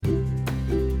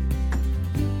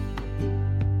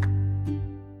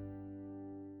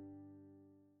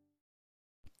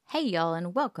Hey, y'all,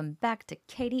 and welcome back to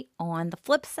Katie on the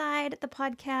Flip Side, the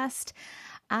podcast.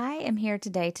 I am here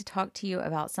today to talk to you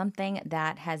about something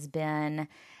that has been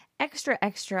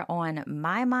extra on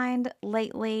my mind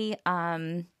lately.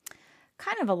 Kind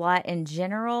of a lot in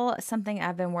general, something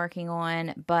I've been working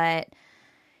on, but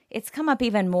it's come up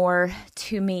even more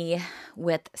to me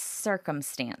with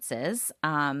circumstances.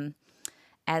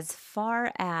 As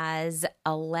far as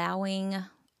allowing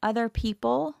other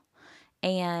people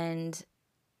and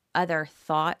other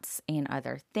thoughts and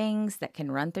other things that can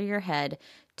run through your head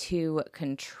to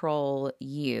control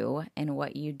you and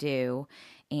what you do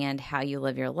and how you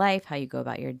live your life, how you go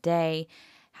about your day,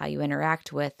 how you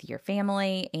interact with your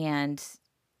family, and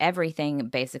everything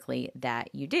basically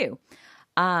that you do.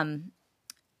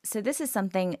 So this is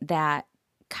something that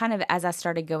kind of, as I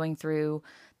started going through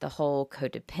the whole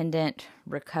codependent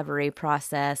recovery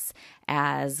process,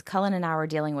 as Cullen and I were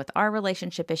dealing with our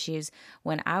relationship issues,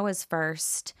 when I was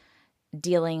first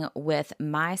dealing with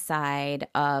my side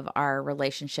of our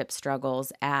relationship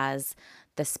struggles as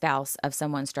the spouse of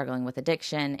someone struggling with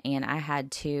addiction, and I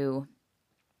had to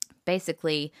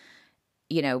basically,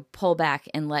 pull back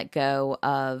and let go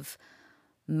of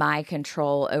my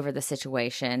control over the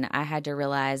situation. I had to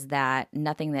realize that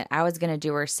nothing that I was going to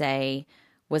do or say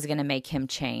was going to make him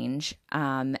change.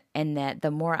 And that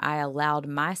the more I allowed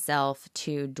myself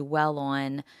to dwell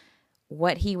on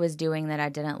what he was doing that I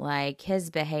didn't like, his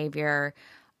behavior,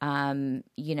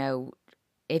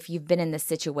 if you've been in this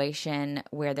situation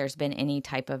where there's been any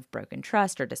type of broken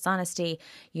trust or dishonesty,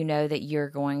 you know that you're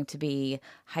going to be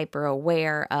hyper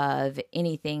aware of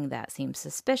anything that seems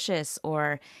suspicious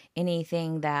or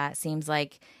anything that seems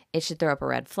like it should throw up a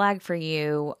red flag for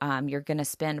you. You're going to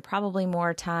spend probably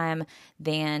more time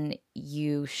than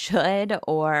you should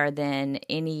or than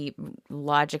any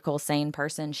logical, sane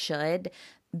person should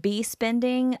be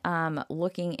spending,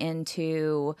 looking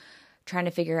into trying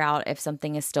to figure out if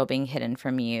something is still being hidden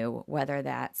from you, whether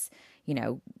that's,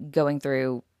 going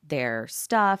through their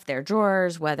stuff, their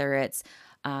drawers, whether it's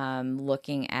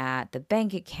looking at the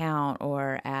bank account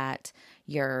or at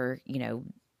your,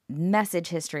 message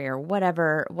history or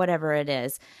whatever it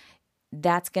is,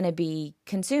 that's going to be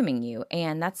consuming you.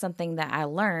 And that's something that I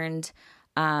learned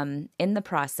in the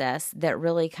process that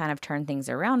really kind of turned things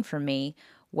around for me,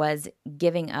 was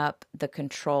giving up the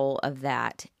control of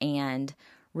that and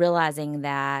realizing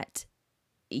that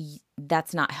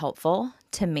that's not helpful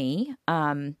to me.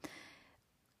 I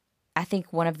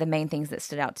think one of the main things that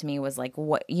stood out to me was like,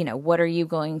 what are you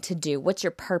going to do? What's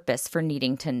your purpose for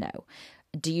needing to know?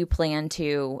 Do you plan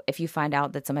to, if you find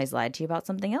out that somebody's lied to you about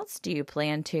something else, do you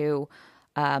plan to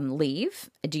leave?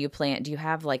 Do you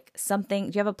have like something,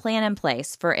 do you have a plan in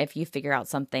place for if you figure out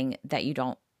something that you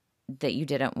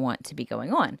didn't want to be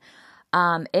going on?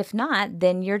 If not,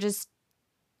 then you're just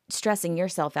stressing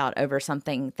yourself out over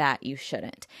something that you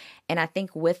shouldn't. And I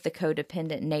think with the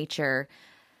codependent nature,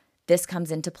 this comes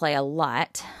into play a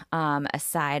lot,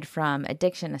 aside from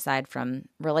addiction, aside from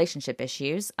relationship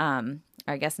issues.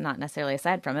 I guess not necessarily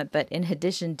aside from it, but in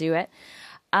addition to it,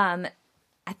 I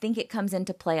think it comes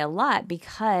into play a lot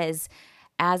because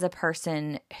as a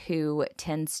person who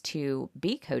tends to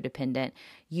be codependent,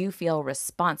 you feel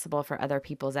responsible for other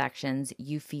people's actions.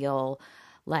 You feel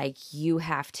like you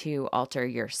have to alter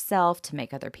yourself to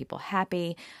make other people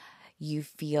happy. You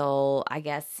feel, I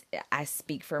guess I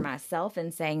speak for myself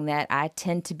in saying that I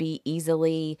tend to be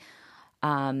easily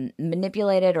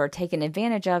manipulated or taken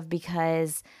advantage of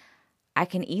because I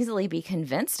can easily be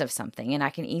convinced of something, and I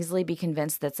can easily be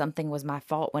convinced that something was my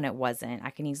fault when it wasn't. I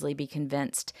can easily be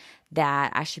convinced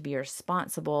that I should be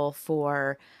responsible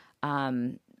for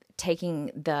taking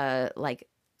the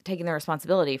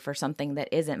responsibility for something that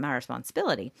isn't my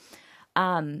responsibility.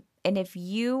 And if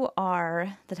you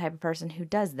are the type of person who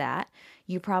does that,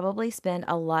 you probably spend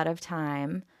a lot of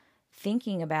time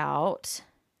thinking about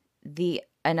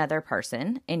another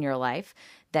person in your life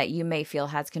that you may feel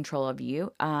has control of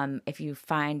you. If you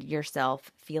find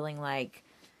yourself feeling like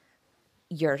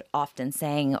you're often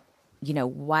saying,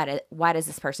 why does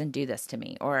this person do this to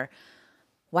me? Or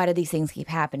why do these things keep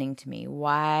happening to me?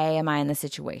 Why am I in this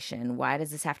situation? Why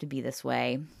does this have to be this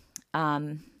way?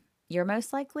 You're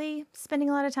most likely spending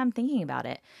a lot of time thinking about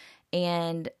it.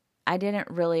 And I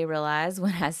didn't really realize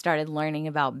when I started learning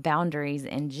about boundaries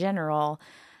in general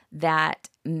that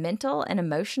mental and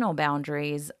emotional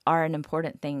boundaries are an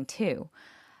important thing too.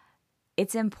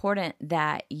 It's important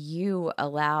that you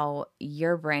allow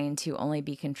your brain to only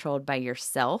be controlled by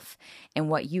yourself and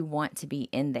what you want to be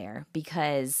in there,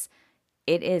 because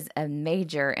it is a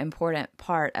major important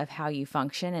part of how you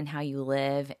function and how you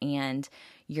live and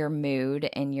your mood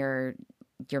and your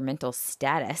mental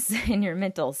status and your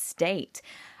mental state.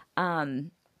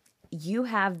 You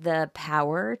have the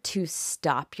power to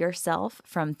stop yourself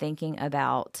from thinking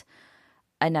about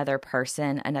another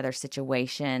person, another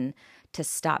situation, to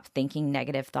stop thinking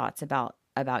negative thoughts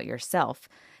about yourself.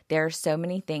 There are so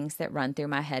many things that run through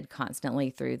my head constantly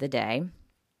through the day.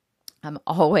 I'm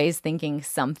always thinking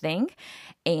something,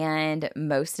 and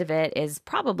most of it is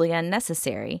probably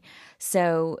unnecessary.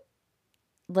 So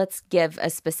let's give a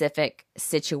specific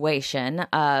situation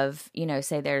of,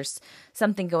 say there's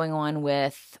something going on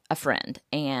with a friend,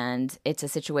 and it's a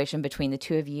situation between the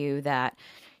two of you that,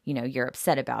 you're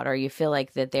upset about, or you feel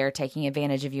like that they're taking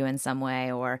advantage of you in some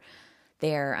way, or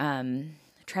they're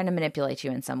trying to manipulate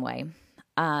you in some way.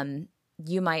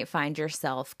 You might find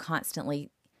yourself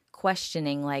constantly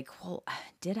questioning, like, well,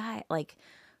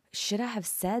 should I have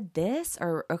said this?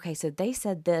 Or, okay, so they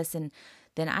said this, and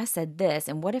then I said this,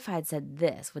 and what if I had said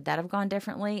this? Would that have gone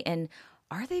differently? And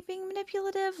are they being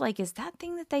manipulative? Like, is that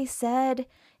thing that they said,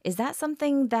 is that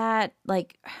something that,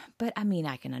 but I mean,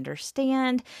 I can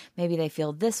understand. Maybe they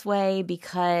feel this way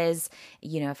because,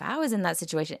 if I was in that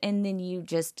situation, and then you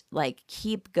just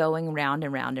keep going round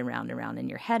and round and round and round in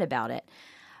your head about it.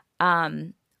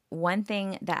 One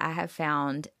thing that I have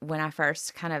found when I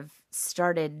first kind of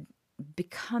started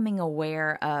becoming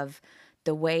aware of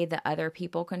the way that other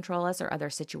people control us, or other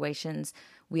situations,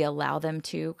 we allow them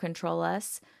to control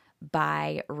us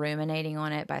by ruminating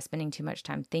on it, by spending too much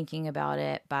time thinking about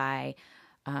it, by,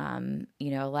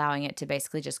 allowing it to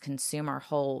basically just consume our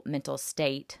whole mental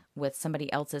state with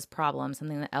somebody else's problem,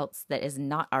 something else that is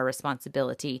not our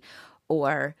responsibility,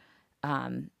 or,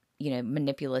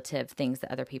 manipulative things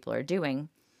that other people are doing.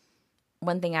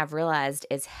 One thing I've realized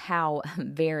is how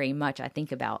very much I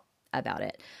think about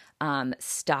it.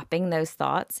 Stopping those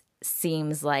thoughts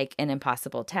seems like an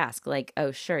impossible task. Like,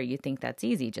 oh, sure, you think that's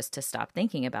easy just to stop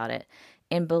thinking about it.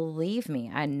 And believe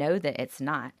me, I know that it's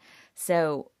not.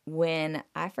 So when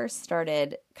I first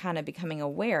started kind of becoming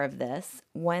aware of this,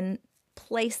 one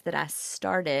place that I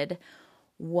started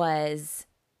was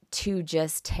to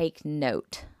just take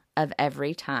note of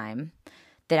every time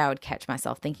that I would catch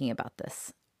myself thinking about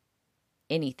this.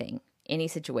 Anything, any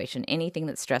situation, anything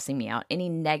that's stressing me out, any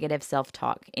negative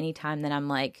self-talk, anytime that I'm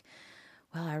like,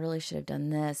 well, I really should have done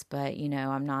this, but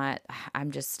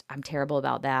I'm terrible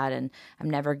about that, and I'm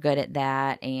never good at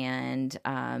that. And,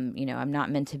 I'm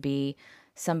not meant to be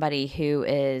somebody who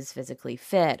is physically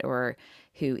fit, or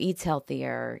who eats healthy,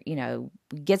 or,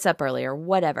 gets up early, or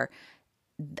whatever.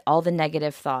 All the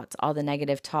negative thoughts, all the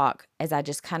negative talk, as I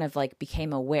just kind of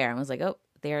became aware and was like, oh,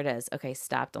 there it is. Okay,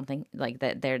 stop. Don't think like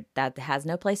that. That has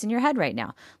no place in your head right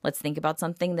now. Let's think about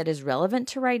something that is relevant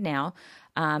to right now.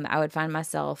 I would find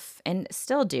myself, and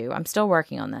still do, I'm still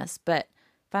working on this, but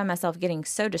find myself getting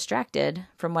so distracted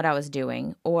from what I was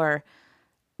doing, or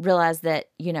realize that,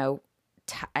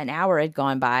 an hour had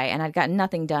gone by and I'd gotten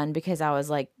nothing done because I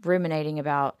was ruminating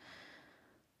about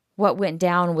what went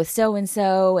down with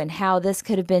so-and-so, and how this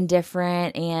could have been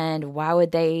different, and why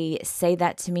would they say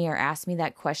that to me or ask me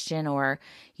that question, or,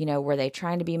 were they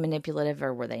trying to be manipulative,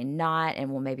 or were they not? And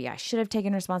well, maybe I should have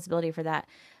taken responsibility for that.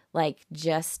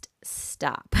 Just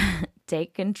stop.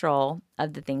 Take control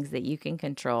of the things that you can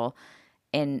control,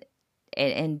 and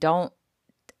don't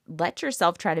let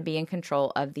yourself try to be in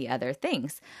control of the other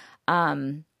things.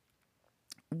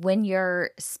 When you're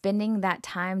spending that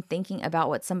time thinking about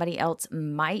what somebody else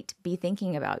might be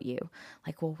thinking about you,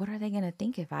 well, what are they going to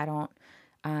think if I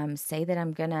don't say that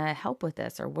I'm going to help with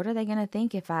this? Or what are they going to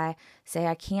think if I say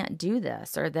I can't do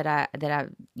this, or that I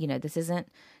this isn't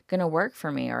going to work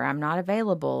for me, or I'm not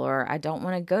available, or I don't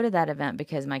want to go to that event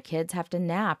because my kids have to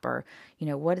nap, or,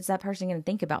 what is that person going to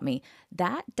think about me?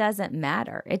 That doesn't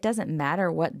matter. It doesn't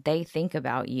matter what they think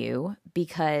about you,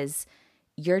 because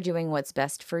you're doing what's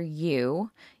best for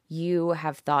you. You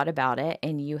have thought about it,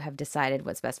 and you have decided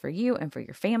what's best for you and for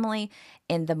your family.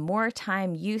 And the more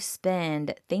time you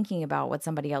spend thinking about what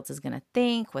somebody else is going to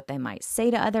think, what they might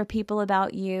say to other people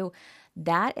about you,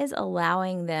 that is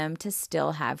allowing them to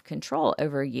still have control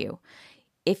over you.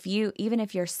 Even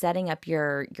if you're setting up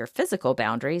your physical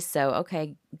boundaries, so,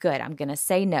 okay, good, I'm going to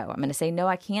say no. I'm going to say, no,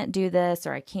 I can't do this,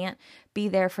 or I can't be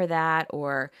there for that,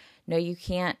 or no, you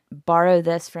can't borrow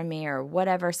this from me, or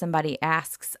whatever somebody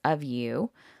asks of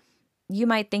you. You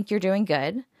might think you're doing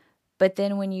good, but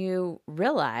then when you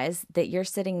realize that you're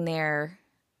sitting there,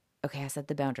 okay, I set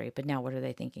the boundary, but now what are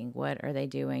they thinking? What are they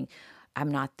doing?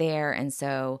 I'm not there. And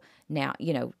so now,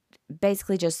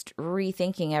 basically just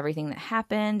rethinking everything that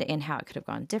happened and how it could have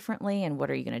gone differently, and what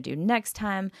are you going to do next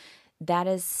time? That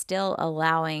is still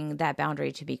allowing that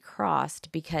boundary to be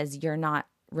crossed, because you're not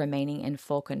remaining in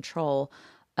full control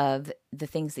of the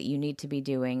things that you need to be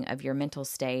doing, of your mental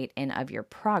state, and of your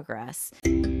progress.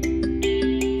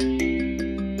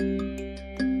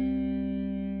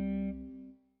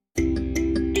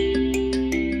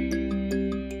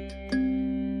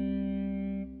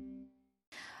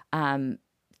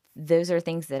 those are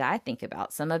things that I think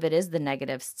about. Some of it is the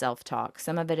negative self-talk.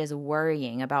 Some of it is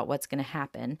worrying about what's going to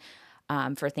happen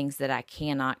for things that I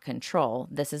cannot control.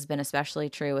 This has been especially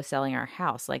true with selling our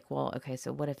house. Like, well, okay,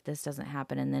 so what if this doesn't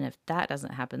happen? And then if that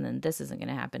doesn't happen, then this isn't going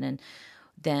to happen. And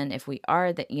then if we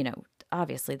are that,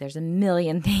 obviously there's a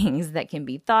million things that can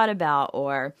be thought about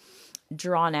or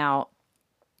drawn out.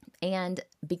 And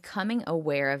becoming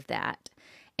aware of that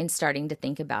and starting to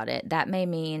think about it, that may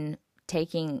mean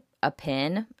taking a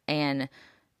pen and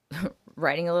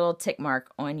writing a little tick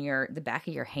mark on the back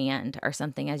of your hand or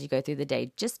something as you go through the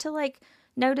day, just to like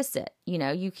notice it.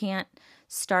 You can't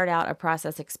start out a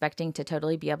process expecting to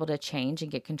totally be able to change and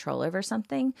get control over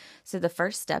something. So the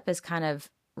first step is kind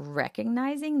of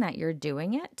recognizing that you're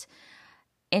doing it.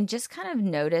 And just kind of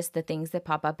notice the things that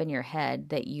pop up in your head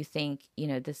that you think,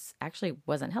 this actually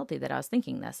wasn't healthy that I was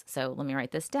thinking this. So let me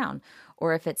write this down.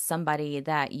 Or if it's somebody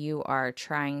that you are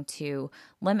trying to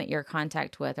limit your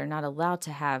contact with or not allowed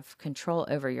to have control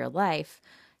over your life,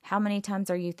 how many times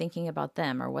are you thinking about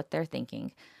them or what they're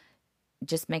thinking?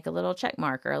 Just make a little check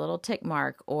mark or a little tick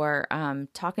mark, or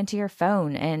talk into your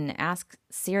phone and ask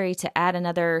Siri to add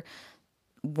another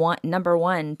number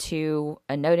 1 to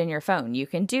a note in your phone. You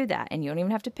can do that, and you don't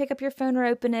even have to pick up your phone or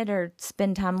open it or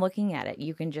spend time looking at it.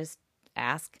 You can just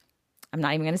ask. I'm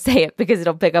not even going to say it because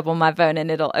it'll pick up on my phone and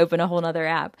it'll open a whole nother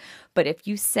app. But if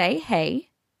you say, hey,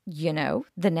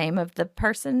 the name of the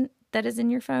person that is in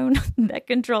your phone that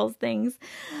controls things,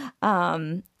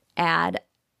 add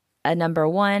a number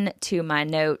 1 to my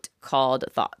note called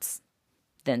thoughts,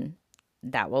 then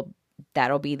that'll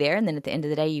be there. And then at the end of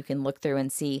the day, you can look through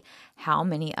and see how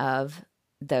many of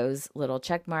those little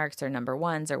check marks or number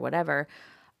 1s or whatever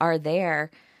are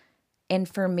there. And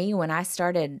for me, when I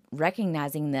started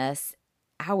recognizing this,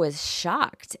 I was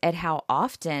shocked at how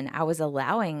often I was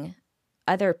allowing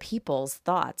other people's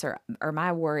thoughts or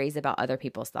my worries about other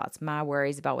people's thoughts, my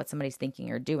worries about what somebody's thinking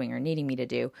or doing or needing me to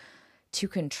do, to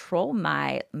control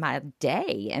my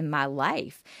day and my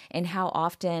life. And how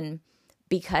often,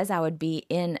 because I would be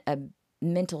in a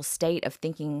mental state of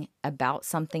thinking about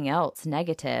something else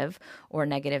negative or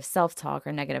negative self-talk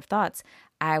or negative thoughts,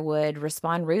 I would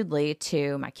respond rudely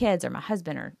to my kids or my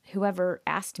husband or whoever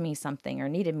asked me something or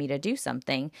needed me to do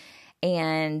something.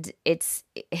 And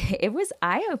it was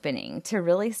eye-opening to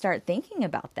really start thinking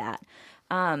about that.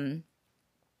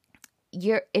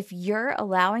 If you're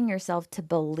allowing yourself to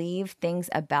believe things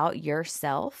about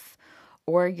yourself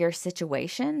or your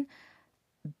situation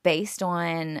based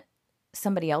on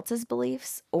somebody else's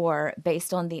beliefs or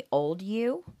based on the old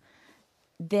you,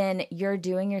 then you're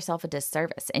doing yourself a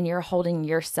disservice and you're holding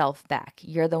yourself back.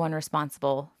 You're the one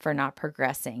responsible for not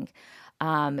progressing.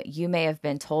 You may have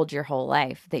been told your whole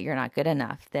life that you're not good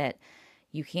enough, that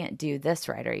you can't do this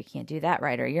right or you can't do that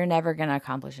right, or you're never going to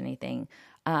accomplish anything.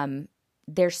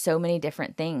 There's so many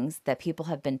different things that people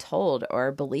have been told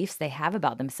or beliefs they have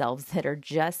about themselves that are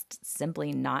just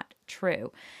simply not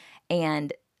true.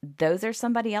 And those are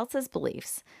somebody else's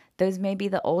beliefs. Those may be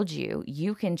the old you.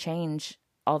 You can change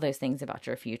all those things about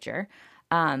your future.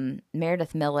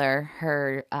 Meredith Miller,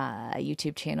 her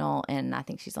YouTube channel, and I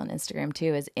think she's on Instagram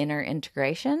too, is Inner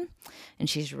Integration. And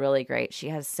she's really great. She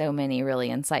has so many really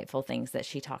insightful things that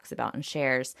she talks about and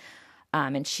shares.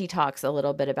 And she talks a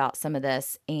little bit about some of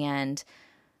this and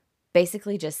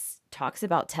basically just talks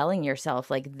about telling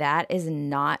yourself, like, that is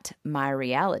not my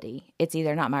reality. It's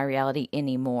either not my reality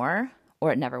anymore,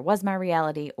 or it never was my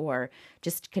reality, or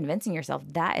just convincing yourself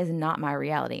that is not my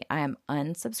reality. I am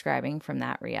unsubscribing from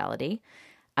that reality.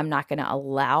 I'm not going to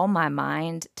allow my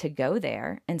mind to go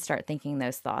there and start thinking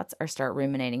those thoughts or start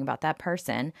ruminating about that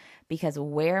person, because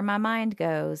where my mind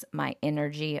goes, my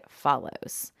energy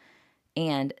follows.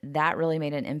 And that really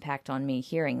made an impact on me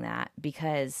hearing that,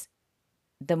 because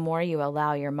the more you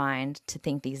allow your mind to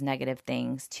think these negative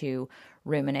things, to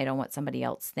ruminate on what somebody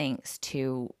else thinks,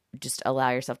 to just allow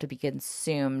yourself to be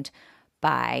consumed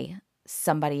by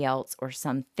somebody else or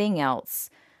something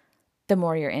else, the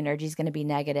more your energy is going to be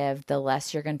negative, the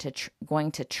less you're going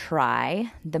to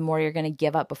try, the more you're going to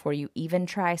give up before you even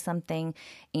try something,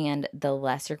 and the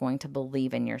less you're going to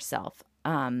believe in yourself.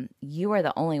 You are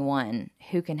the only one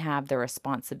who can have the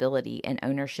responsibility and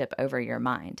ownership over your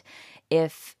mind.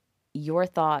 If your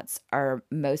thoughts are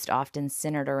most often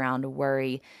centered around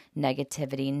worry,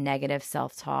 negativity, negative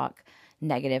self-talk,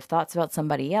 negative thoughts about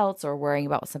somebody else, or worrying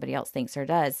about what somebody else thinks or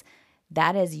does,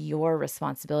 that is your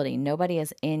responsibility. Nobody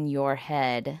is in your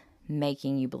head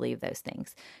making you believe those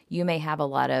things. You may have a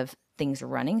lot of things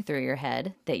running through your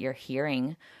head that you're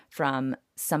hearing from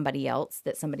somebody else,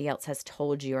 that somebody else has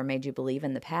told you or made you believe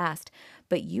in the past,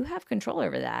 but you have control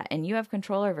over that, and you have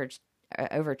control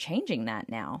over changing that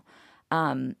now.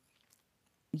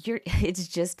 it's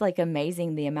just like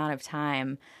amazing the amount of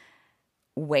time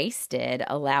wasted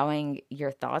allowing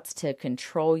your thoughts to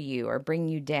control you or bring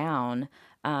you down.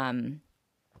 And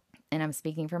I'm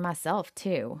speaking for myself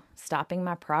too, stopping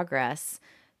my progress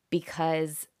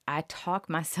because I talk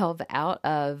myself out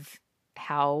of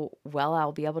how well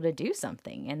I'll be able to do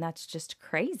something. And that's just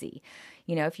crazy.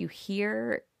 If you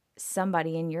hear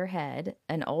somebody in your head,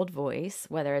 an old voice,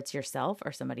 whether it's yourself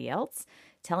or somebody else,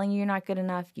 telling you you're not good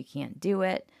enough, you can't do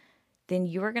it, then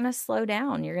you are going to slow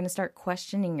down. You're going to start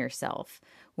questioning yourself.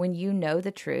 When you know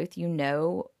the truth, you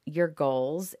know your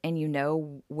goals, and you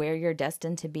know where you're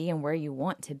destined to be and where you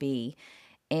want to be.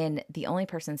 And the only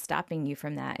person stopping you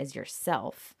from that is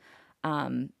yourself.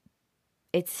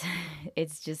 It's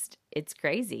it's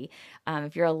crazy.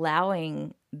 If you're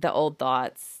allowing the old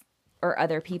thoughts or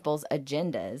other people's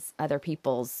agendas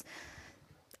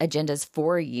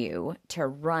for you to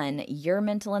run your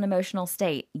mental and emotional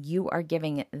state, you are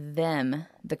giving them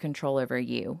the control over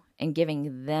you and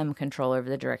giving them control over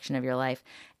the direction of your life.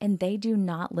 And they do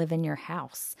not live in your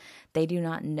house. They do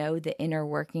not know the inner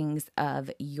workings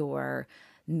of your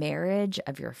marriage,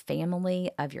 of your family,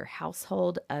 of your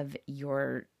household, of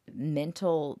your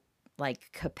mental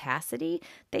capacity.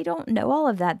 They don't know all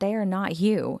of that. They are not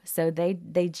you. So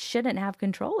they shouldn't have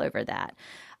control over that.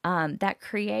 That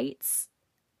creates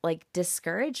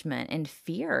discouragement and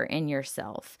fear in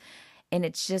yourself. And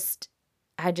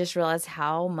I just realized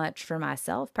how much for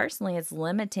myself personally, it's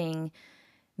limiting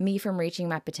me from reaching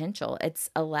my potential. It's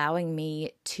allowing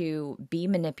me to be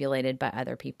manipulated by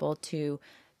other people, to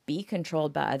be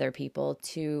controlled by other people,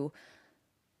 to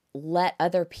let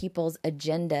other people's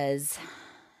agendas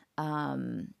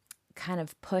kind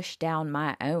of push down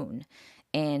my own,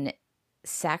 and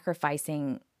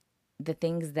sacrificing the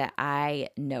things that I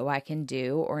know I can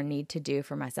do or need to do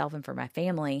for myself and for my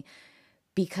family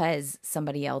because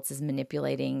somebody else is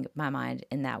manipulating my mind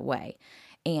in that way.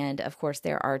 And of course,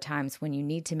 there are times when you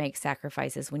need to make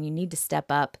sacrifices, when you need to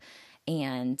step up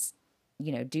and,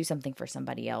 do something for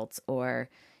somebody else, or,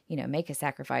 make a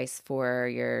sacrifice for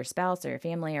your spouse or your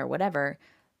family or whatever,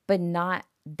 but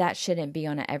that shouldn't be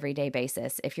on an everyday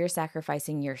basis. If you're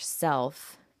sacrificing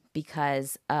yourself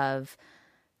because of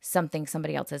something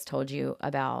somebody else has told you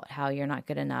about how you're not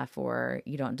good enough or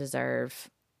you don't deserve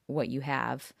what you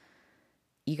have,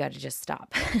 you got to just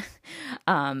stop.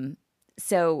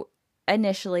 So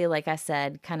initially, like I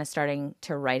said, kind of starting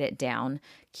to write it down,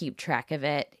 keep track of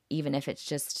it, even if it's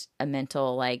just a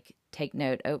mental, take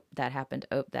note, oh, that happened,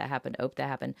 oh, that happened, oh, that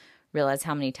happened, realize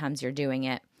how many times you're doing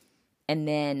it, and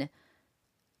then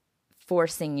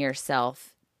forcing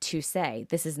yourself to say,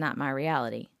 this is not my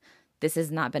reality. This is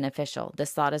not beneficial.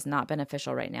 This thought is not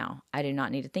beneficial right now. I do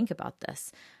not need to think about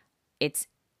this. It's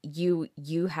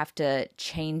you have to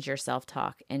change your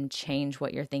self-talk and change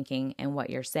what you're thinking and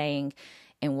what you're saying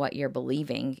and what you're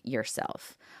believing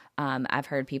yourself. I've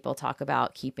heard people talk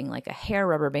about keeping a hair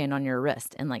rubber band on your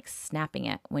wrist and snapping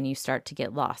it when you start to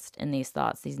get lost in these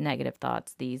thoughts, these negative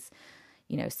thoughts, these,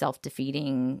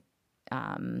 self-defeating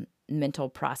mental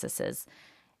processes,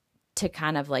 to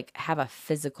kind of have a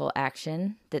physical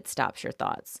action that stops your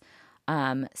thoughts.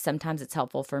 Sometimes it's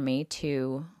helpful for me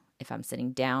to, if I'm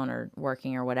sitting down or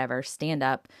working or whatever, stand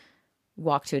up,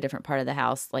 walk to a different part of the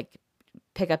house,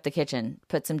 pick up the kitchen,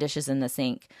 put some dishes in the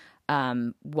sink,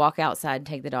 walk outside,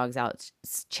 take the dogs out.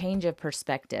 Change of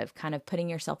perspective, kind of putting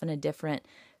yourself in a different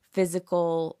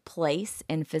physical place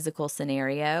and physical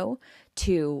scenario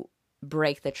to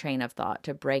break the train of thought,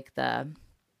 to break the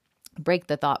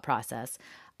thought process.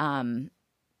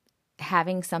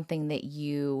 Having something that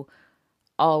you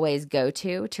always go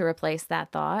to replace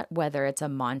that thought, whether it's a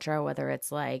mantra, whether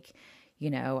it's I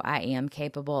am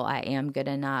capable, I am good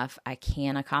enough, I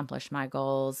can accomplish my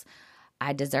goals,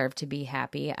 I deserve to be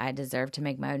happy, I deserve to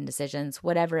make my own decisions,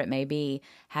 whatever it may be,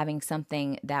 having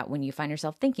something that when you find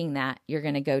yourself thinking that, you're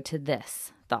going to go to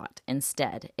this thought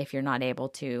instead, if you're not able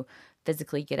to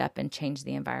physically get up and change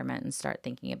the environment and start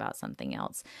thinking about something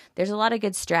else. There's a lot of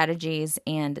good strategies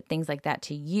and things like that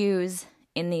to use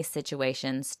in these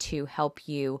situations to help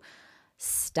you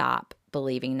stop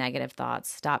believing negative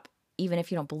thoughts. Stop, even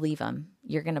if you don't believe them,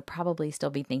 you're going to probably still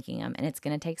be thinking them. And it's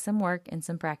going to take some work and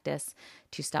some practice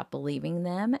to stop believing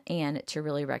them and to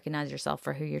really recognize yourself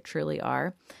for who you truly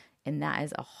are. And that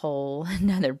is a whole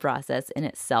another process in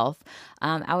itself.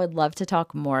 I would love to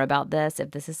talk more about this.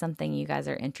 If this is something you guys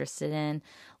are interested in,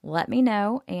 let me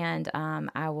know, and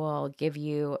I will give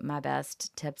you my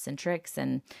best tips and tricks,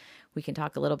 and we can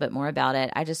talk a little bit more about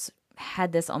it. I just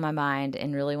had this on my mind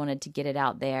and really wanted to get it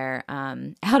out there,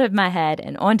 out of my head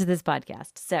and onto this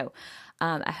podcast. So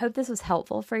I hope this was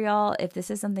helpful for y'all. If this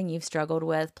is something you've struggled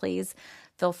with, please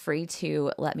feel free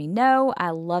to let me know.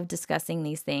 I love discussing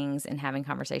these things and having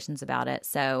conversations about it.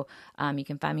 So you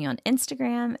can find me on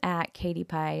Instagram at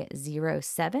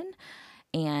KatiePie07.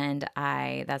 And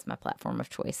that's my platform of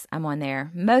choice. I'm on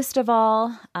there most of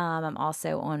all. I'm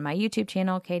also on my YouTube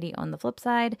channel, Katie on the Flip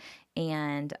Side,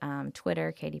 and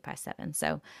Twitter, KatiePie7.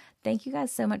 So thank you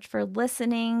guys so much for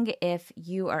listening. If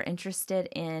you are interested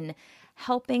in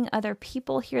helping other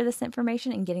people hear this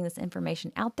information and getting this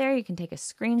information out there, you can take a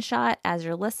screenshot as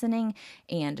you're listening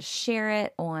and share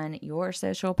it on your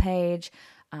social page.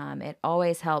 It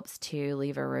always helps to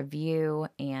leave a review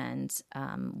and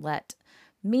let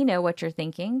me know what you're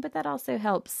thinking, but that also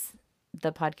helps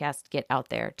the podcast get out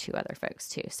there to other folks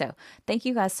too. So thank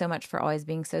you guys so much for always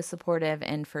being so supportive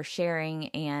and for sharing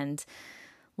and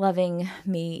loving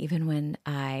me, even when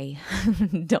I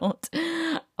don't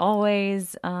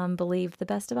always believe the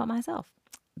best about myself.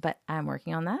 But I'm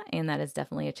working on that, and that is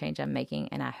definitely a change I'm making,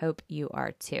 and I hope you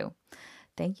are too.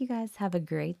 Thank you guys. Have a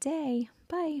great day.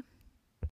 Bye.